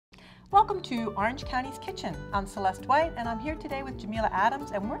Welcome to Orange County's Kitchen. I'm Celeste White and I'm here today with Jamila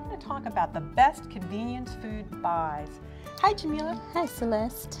Adams and we're going to talk about the best convenience food buys. Hi Jamila. Hi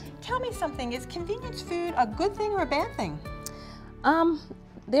Celeste. Tell me something, is convenience food a good thing or a bad thing?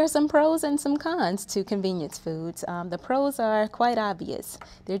 There's some pros and some cons to convenience foods. The pros are quite obvious.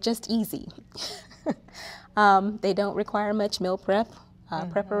 They're just easy. They don't require much meal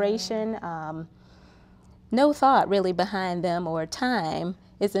preparation. No thought really behind them or time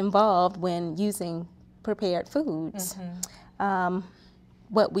is involved when using prepared foods.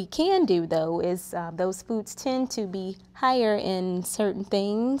 What we can do though is those foods tend to be higher in certain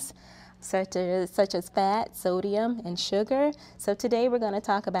things such as fat, sodium, and sugar. So today we're going to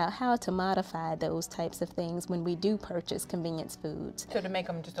talk about how to modify those types of things when we do purchase convenience foods. So to make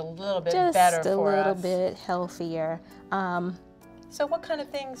them just a little bit better for us. Just a little bit healthier. So what kind of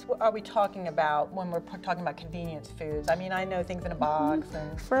things are we talking about when we're talking about convenience foods? I mean, I know things in a box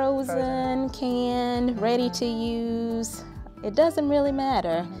and frozen, canned, ready to use. It doesn't really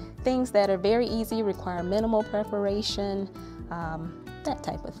matter. Things that are very easy, require minimal preparation, that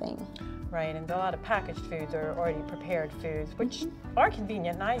type of thing. Right, and a lot of packaged foods are already prepared foods, which are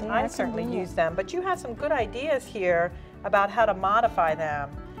convenient, and I certainly use them. But you have some good ideas here about how to modify them.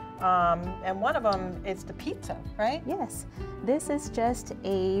 And one of them is the pizza, right? Yes. This is just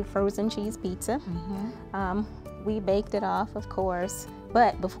a frozen cheese pizza. We baked it off, of course,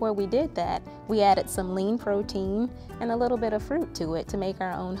 but before we did that, we added some lean protein and a little bit of fruit to it to make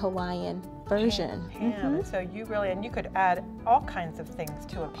our own Hawaiian version. So you could add all kinds of things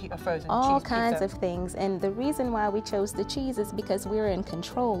to a frozen cheese pizza. All kinds of things, and the reason why we chose the cheese is because we're in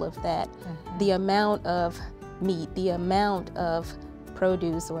control of that. The amount of meat, the amount of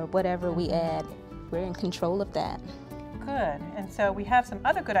produce or whatever we add, we're in control of that. Good. And so we have some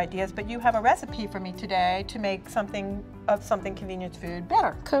other good ideas, but you have a recipe for me today to make something convenience food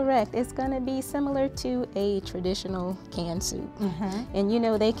better. Correct. It's going to be similar to a traditional canned soup. And you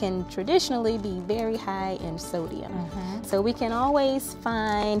know they can traditionally be very high in sodium. So we can always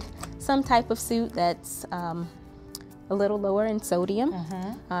find some type of soup that's a little lower in sodium.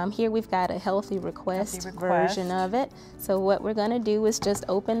 Here we've got a healthy request version of it. So what we're going to do is just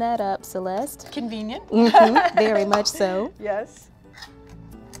open that up, Celeste. Convenient. Very much so. Yes.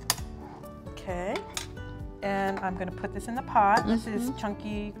 Okay. And I'm going to put this in the pot. This is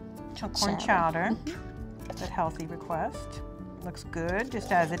chunky corn chowder. Good healthy request. Looks good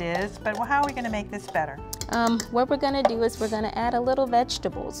just as it is. But how are we going to make this better? What we're going to do is we're going to add a little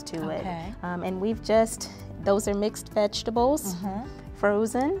vegetables to it. And those are mixed vegetables,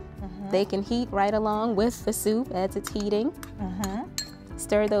 frozen. They can heat right along with the soup as it's heating.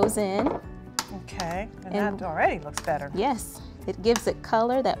 Stir those in. Okay, and that already looks better. Yes, it gives it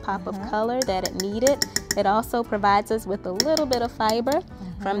color, that pop of color that it needed. It also provides us with a little bit of fiber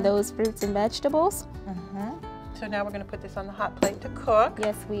from those fruits and vegetables. So now we're going to put this on the hot plate to cook.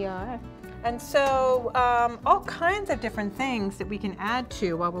 Yes, we are. And so all kinds of different things that we can add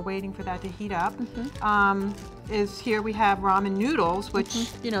to while we're waiting for that to heat up. Is here we have ramen noodles, which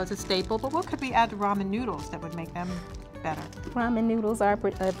you know is a staple, but what could we add to ramen noodles that would make them better? Ramen noodles are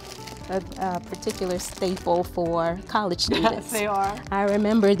a particular staple for college students. Yes, they are. I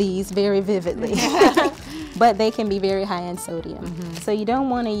remember these very vividly. But they can be very high in sodium. So you don't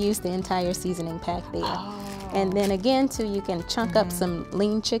want to use the entire seasoning pack there. And then again, too, you can chunk up some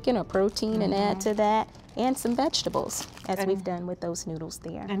lean chicken or protein and add to that, and some vegetables, as we've done with those noodles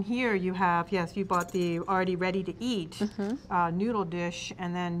there. And here you have, yes, you bought the already ready to eat noodle dish,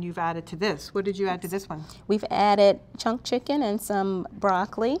 and then you've added to this. What did you add to this one? We've added chunk chicken and some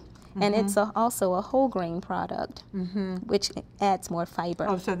broccoli, and it's also a whole grain product, which adds more fiber.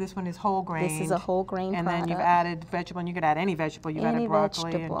 Oh, so this one is whole grain. This is a whole grain product. And then you've added vegetable, and you could add any vegetable. You've added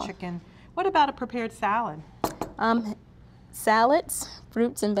broccoli and chicken. What about a prepared salad? Salads,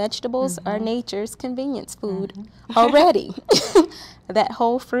 fruits and vegetables are nature's convenience food already. That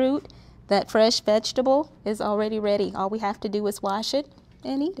whole fruit, that fresh vegetable is already ready. All we have to do is wash it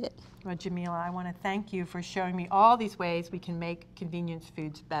and eat it. Well, Jamila, I want to thank you for showing me all these ways we can make convenience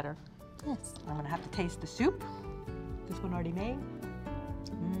foods better. Yes. I'm going to have to taste the soup. This one already made.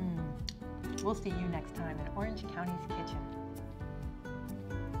 We'll see you next time in Orange County's Kitchen.